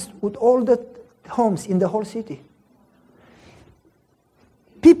 times with all the homes in the whole city.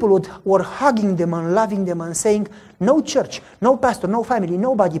 People were hugging them and loving them and saying, no church, no pastor, no family,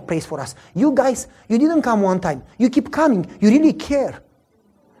 nobody prays for us. You guys, you didn't come one time. You keep coming. You really care.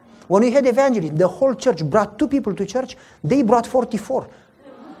 When we had evangelism, the whole church brought 2 people to church. They brought 44.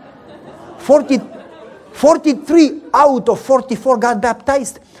 43 out of 44 got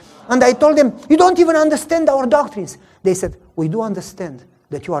baptized. And I told them, you don't even understand our doctrines. They said, we do understand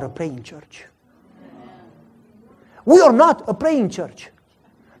that you are a praying church. We are not a praying church.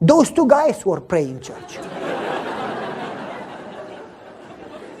 Those 2 guys were praying church.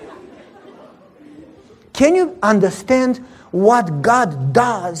 Can you understand what God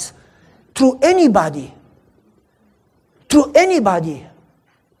does through anybody? Through anybody.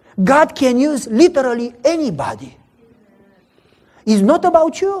 God can use literally anybody. It's not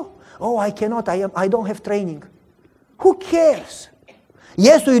about you. Oh, I cannot, I don't have training. Who cares?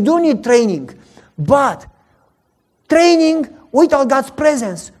 Yes, we do need training, but training without God's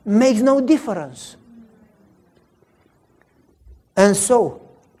presence makes no difference. And so,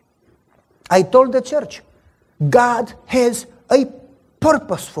 I told the church, God has a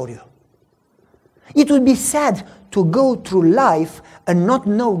purpose for you. It would be sad to go through life and not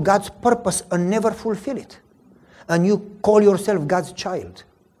know God's purpose and never fulfill it. And you call yourself God's child.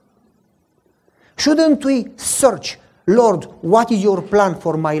 Shouldn't we search, Lord, what is your plan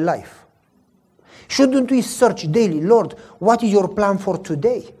for my life? Shouldn't we search daily, Lord, what is your plan for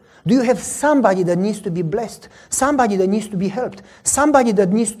today? Do you have somebody that needs to be blessed? Somebody that needs to be helped? Somebody that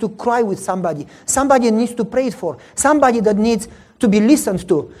needs to cry with somebody? Somebody that needs to pray for? Somebody that needs to be listened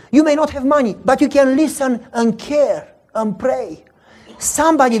to? You may not have money, but you can listen and care and pray.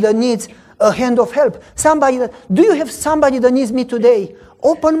 Somebody that needs a hand of help. Do you have somebody that needs me today?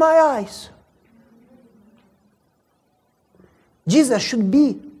 Open my eyes. Jesus should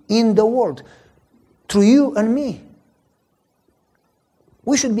be in the world through you and me.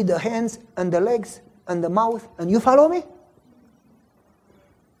 We should be the hands and the legs and the mouth. And you follow me?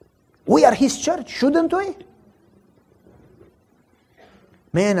 We are His church, shouldn't we?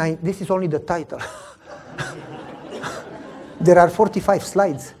 Man, this is only the title. There are 45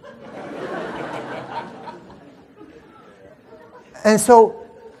 slides. And so,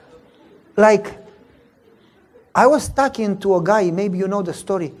 I was talking to a guy, maybe you know the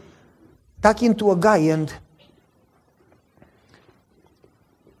story, talking to a guy and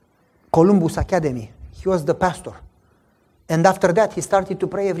Columbus Academy. He was the pastor. And after that, he started to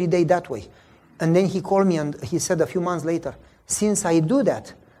pray every day that way. And then he called me and he said a few months later, since I do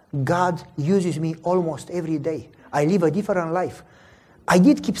that, God uses me almost every day. I live a different life. I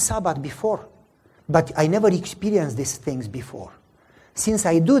did keep Sabbath before, but I never experienced these things before. Since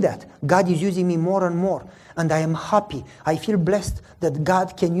I do that, God is using me more and more. And I am happy. I feel blessed that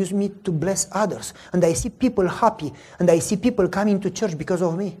God can use me to bless others. And I see people happy. And I see people coming to church because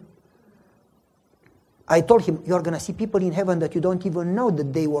of me. I told him, you're going to see people in heaven that you don't even know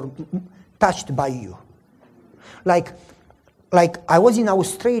that they were touched by you. Like I was in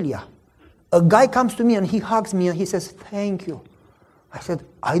Australia. A guy comes to me and he hugs me and he says, thank you. I said,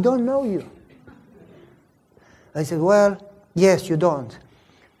 I don't know you. I said, well, yes, you don't.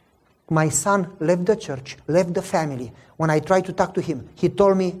 My son left the church, left the family. When I tried to talk to him, he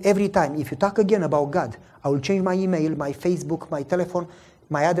told me every time, if you talk again about God, I will change my email, my Facebook, my telephone,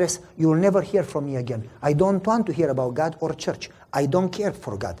 my address. You will never hear from me again. I don't want to hear about God or church. I don't care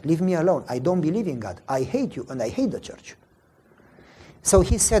for God. Leave me alone. I don't believe in God. I hate you and I hate the church. So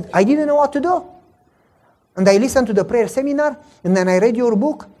he said, I didn't know what to do. And I listened to the prayer seminar, and then I read your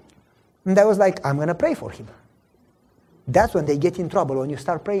book, and I was like, I'm going to pray for him. That's when they get in trouble, when you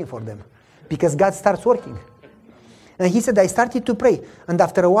start praying for them, because God starts working. And he said, I started to pray. And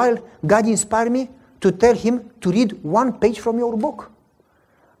after a while, God inspired me to tell him to read 1 page from your book.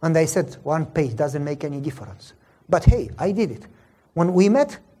 And I said, 1 page doesn't make any difference. But hey, I did it. When we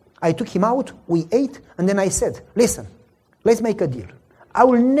met, I took him out, we ate, and then I said, listen, let's make a deal. I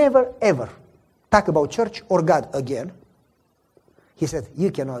will never, ever talk about church or God again. He said,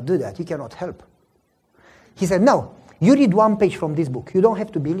 you cannot do that. You cannot help. He said, no, you read one page from this book. You don't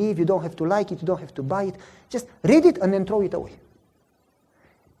have to believe. You don't have to like it. You don't have to buy it. Just read it and then throw it away.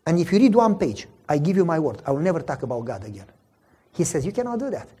 And if you read one page, I give you my word, I will never talk about God again. He says, you cannot do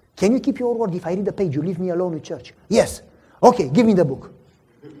that. Can you keep your word? If I read a page, you leave me alone with church? Yes. Okay, give me the book.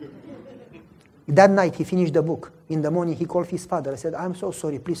 That night, he finished the book. In the morning, he called his father. I said, I'm so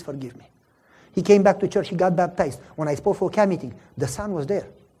sorry. Please forgive me. He came back to church. He got baptized. When I spoke for camp meeting, the son was there.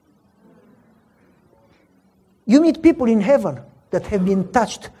 You meet people in heaven that have been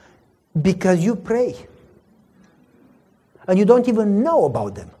touched because you pray. And you don't even know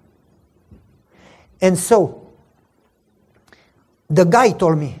about them. And so, the guy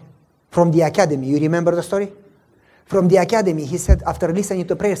told me from the academy, you remember the story? From the academy, he said, after listening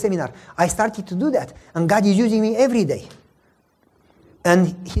to a prayer seminar, I started to do that. And God is using me every day.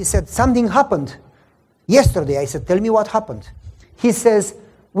 And he said, something happened yesterday. I said, tell me what happened. He says,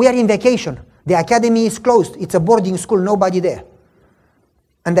 we are in vacation. The academy is closed. It's a boarding school, nobody there.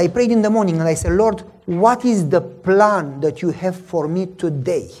 And I prayed in the morning and I said, Lord, what is the plan that you have for me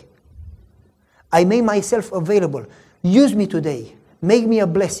today? I made myself available. Use me today. Make me a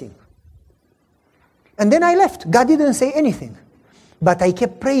blessing. And then I left. God didn't say anything. But I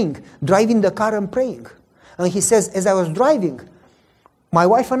kept praying, driving the car and praying. And he says, as I was driving, my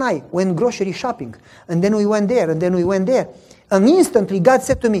wife and I went grocery shopping. And then we went there, and then we went there. And instantly God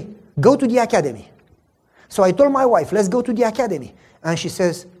said to me, go to the academy. So I told my wife, let's go to the academy. And she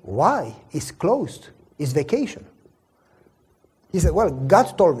says, why? It's closed. It's vacation. He said, well,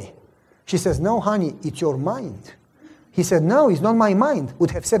 God told me. She says, no, honey, it's your mind. He said, no, it's not my mind.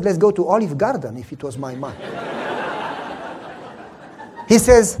 Would have said, let's go to Olive Garden if it was my mind. He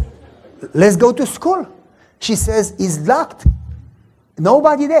says, let's go to school. She says, it's locked.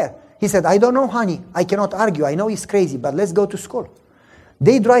 Nobody there. He said, I don't know, honey. I cannot argue. I know he's crazy, but let's go to school.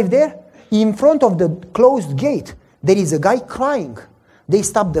 They drive there. In front of the closed gate, there is a guy crying. They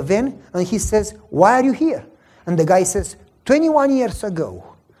stop the van, and he says, why are you here? And the guy says, 21 years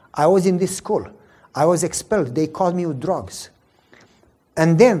ago, I was in this school. I was expelled. They caught me with drugs.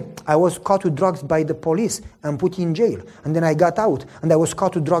 And then I was caught with drugs by the police and put in jail. And then I got out, and I was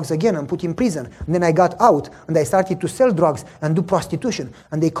caught with drugs again and put in prison. And then I got out, and I started to sell drugs and do prostitution.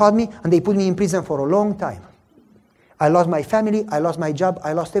 And they caught me, and they put me in prison for a long time. I lost my family, I lost my job,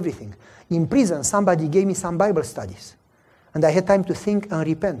 I lost everything. In prison, somebody gave me some Bible studies. And I had time to think and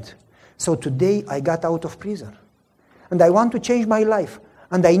repent. So today, I got out of prison. And I want to change my life.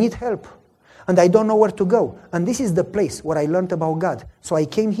 And I need help. And I don't know where to go. And this is the place where I learned about God. So I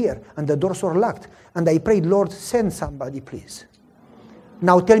came here, and the doors were locked. And I prayed, Lord, send somebody, please.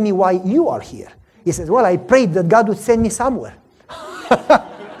 Now tell me why you are here. He says, well, I prayed that God would send me somewhere.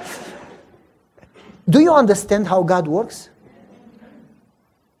 Do you understand how God works?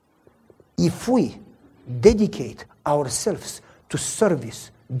 If we dedicate ourselves to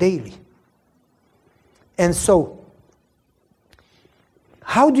service daily. And so,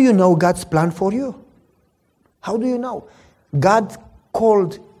 how do you know God's plan for you? How do you know? God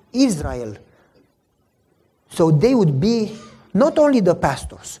called Israel so they would be not only the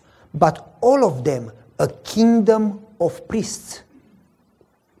pastors, but all of them a kingdom of priests.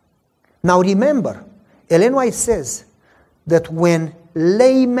 Now remember, Ellen White says that when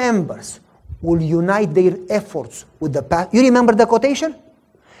lay members will unite their efforts with the pastors. You remember the quotation?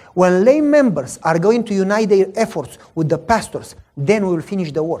 When lay members are going to unite their efforts with the pastors, then we will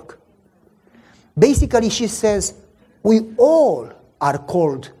finish the work. Basically, she says, we all are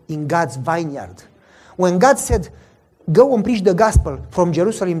called in God's vineyard. When God said, go and preach the gospel from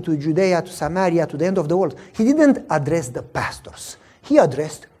Jerusalem to Judea to Samaria to the end of the world, he didn't address the pastors. He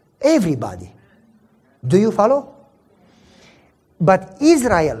addressed everybody. Do you follow? But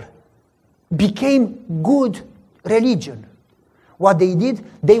Israel became good religion. What they did,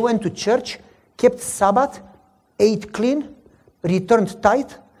 they went to church, kept Sabbath, ate clean, returned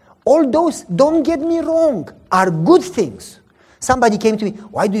tithe. All those, don't get me wrong, are good things. Somebody came to me,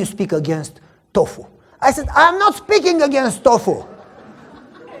 why do you speak against tofu? I said, I'm not speaking against tofu.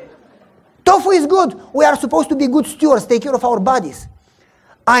 Tofu is good. We are supposed to be good stewards, take care of our bodies.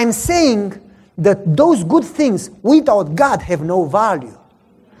 I'm saying that those good things without God have no value.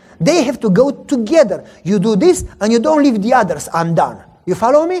 They have to go together. You do this and you don't leave the others undone. You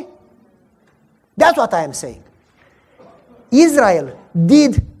follow me? That's what I am saying. Israel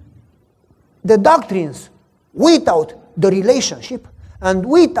did the doctrines without the relationship and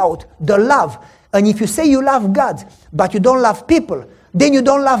without the love. And if you say you love God, but you don't love people, then you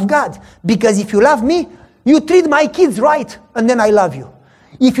don't love God. Because if you love me, you treat my kids right, and then I love you.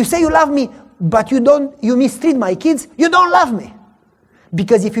 If you say you love me, but you mistreat my kids, you don't love me.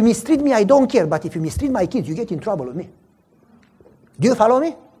 Because if you mistreat me, I don't care. But if you mistreat my kids, you get in trouble with me. Do you follow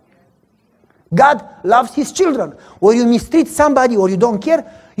me? God loves his children. Or you mistreat somebody or you don't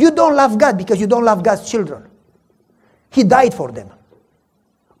care, you don't love God because you don't love God's children. He died for them.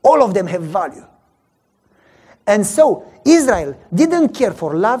 All of them have value. And so Israel didn't care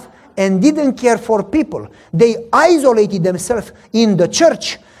for love and didn't care for people. They isolated themselves in the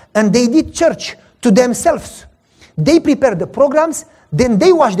church and they did church to themselves. They prepared the programs, then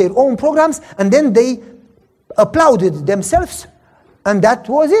they watched their own programs, and then they applauded themselves, and that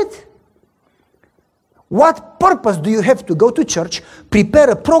was it. What purpose do you have to go to church, prepare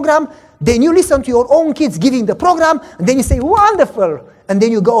a program, then you listen to your own kids giving the program, and then you say, wonderful, and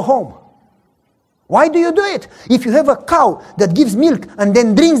then you go home? Why do you do it? If you have a cow that gives milk and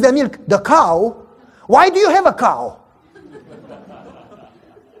then drinks the milk, the cow, why do you have a cow?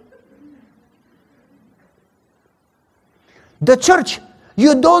 The church,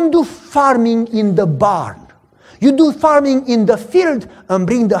 you don't do farming in the barn. You do farming in the field and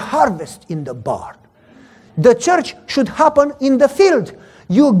bring the harvest in the barn. The church should happen in the field.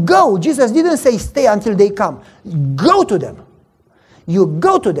 You go. Jesus didn't say stay until they come. Go to them. You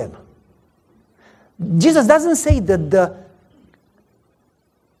go to them. Jesus doesn't say that the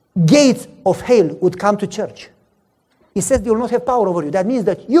gates of hell would come to church. He says they will not have power over you. That means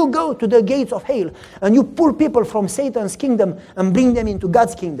that you go to the gates of hell and you pull people from Satan's kingdom and bring them into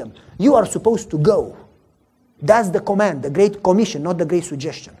God's kingdom. You are supposed to go. That's the command, the Great Commission, not the Great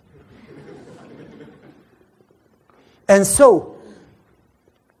Suggestion. And so,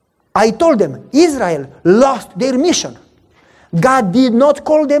 I told them, Israel lost their mission. God did not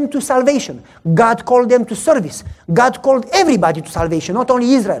call them to salvation. God called them to service. God called everybody to salvation, not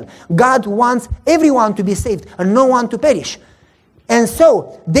only Israel. God wants everyone to be saved and no one to perish. And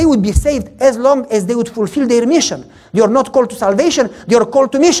so, they would be saved as long as they would fulfill their mission. They are not called to salvation, they are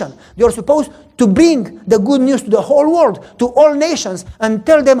called to mission. They are supposed to bring the good news to the whole world, to all nations, and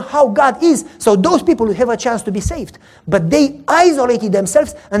tell them how God is, so those people will have a chance to be saved. But they isolated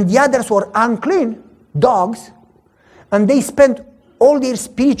themselves, and the others were unclean, dogs, and they spent all their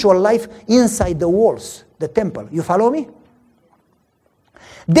spiritual life inside the walls, the temple. You follow me?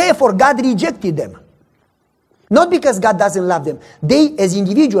 Therefore, God rejected them. Not because God doesn't love them. They, as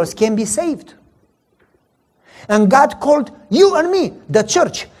individuals, can be saved. And God called you and me, the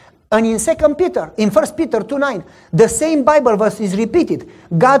church. And in 1 Peter 2:9, the same Bible verse is repeated.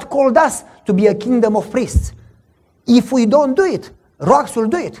 God called us to be a kingdom of priests. If we don't do it, rocks will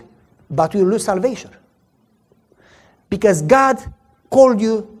do it, but we will lose salvation. Because God called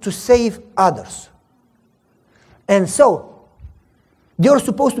you to save others. And so, they are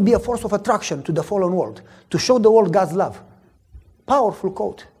supposed to be a force of attraction to the fallen world, to show the world God's love. Powerful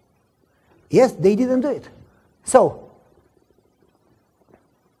quote. Yes, they didn't do it. So,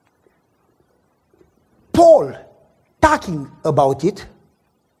 Paul, talking about it,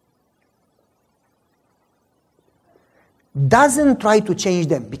 doesn't try to change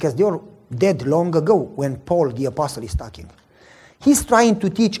them because they were dead long ago when Paul the apostle is talking. He's trying to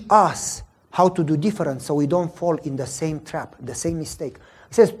teach us how to do different so we don't fall in the same trap, the same mistake.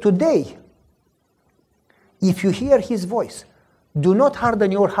 He says, today, if you hear his voice, do not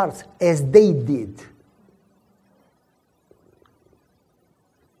harden your hearts as they did.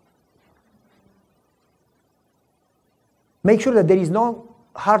 Make sure that there is no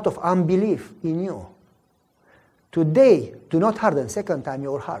heart of unbelief in you. Today, do not harden second time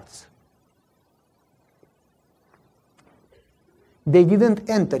your hearts. They didn't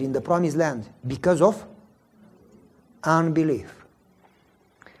enter in the promised land because of unbelief.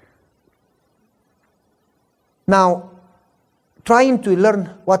 Now, trying to learn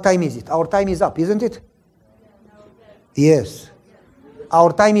what time is it? Our time is up, isn't it? Yes.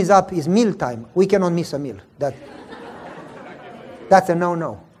 Our time is up, is meal time. We cannot miss a meal. That's a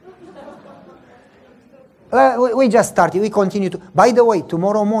no-no. We just started. We continue to. By the way,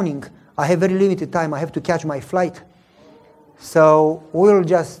 tomorrow morning, I have very limited time. I have to catch my flight. So we'll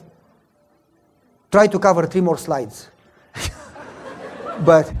just try to cover 3 more slides.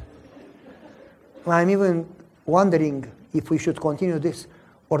 But I'm even wondering if we should continue this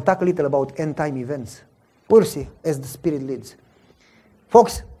or talk a little about end-time events. We'll see as the Spirit leads.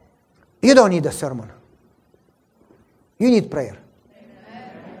 Folks, you don't need a sermon. You need prayer.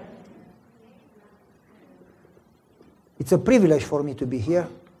 It's a privilege for me to be here.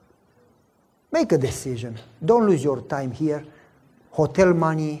 Make a decision. Don't lose your time here. Hotel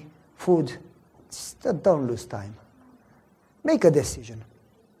money, food. don't lose time. Make a decision.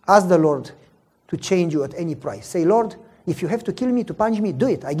 Ask the Lord to change you at any price. Say, Lord, if you have to kill me, to punish me, do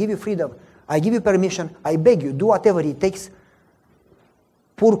it. I give you freedom. I give you permission. I beg you, do whatever it takes.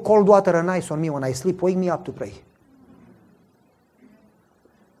 Pour cold water and ice on me when I sleep. Wake me up to pray.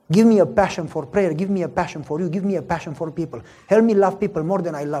 Give me a passion for prayer. Give me a passion for you. Give me a passion for people. Help me love people more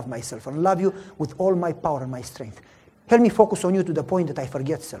than I love myself, and love you with all my power and my strength. Help me focus on you to the point that I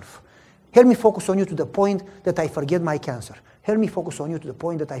forget self. Help me focus on you to the point that I forget my cancer. Help me focus on you to the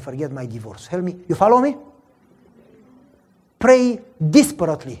point that I forget my divorce. Help me. You follow me? Pray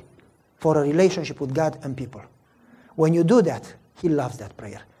desperately for a relationship with God and people. When you do that, He loves that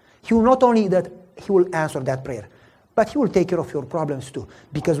prayer. He will not only that He will answer that prayer, but He will take care of your problems too.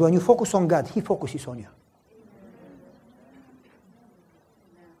 Because when you focus on God, He focuses on you.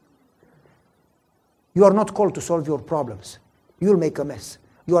 You are not called to solve your problems. You will make a mess.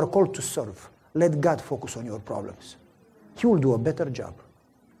 You are called to serve. Let God focus on your problems. He will do a better job.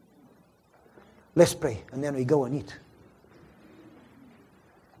 Let's pray, and then we go and eat.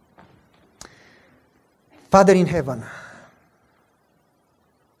 Father in heaven,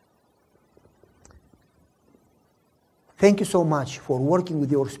 thank you so much for working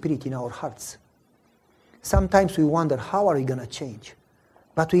with your Spirit in our hearts. Sometimes we wonder, how are we going to change?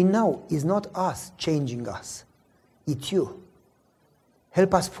 But we know it's not us changing us. It's you.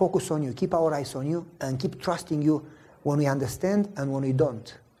 Help us focus on you, keep our eyes on you, and keep trusting you when we understand and when we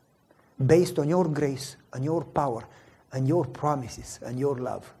don't. Based on your grace and your power and your promises and your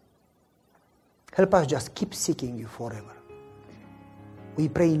love. Help us just keep seeking you forever. We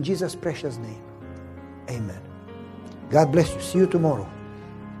pray in Jesus' precious name. Amen. God bless you. See you tomorrow.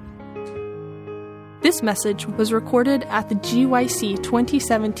 This message was recorded at the GYC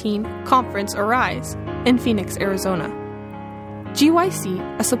 2017 Conference Arise in Phoenix, Arizona.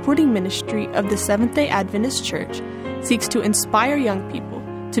 GYC, a supporting ministry of the Seventh-day Adventist Church, seeks to inspire young people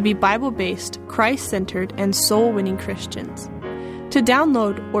to be Bible-based, Christ-centered, and soul-winning Christians. To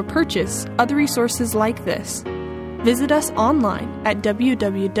download or purchase other resources like this, visit us online at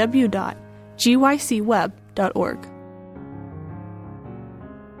www.gycweb.org.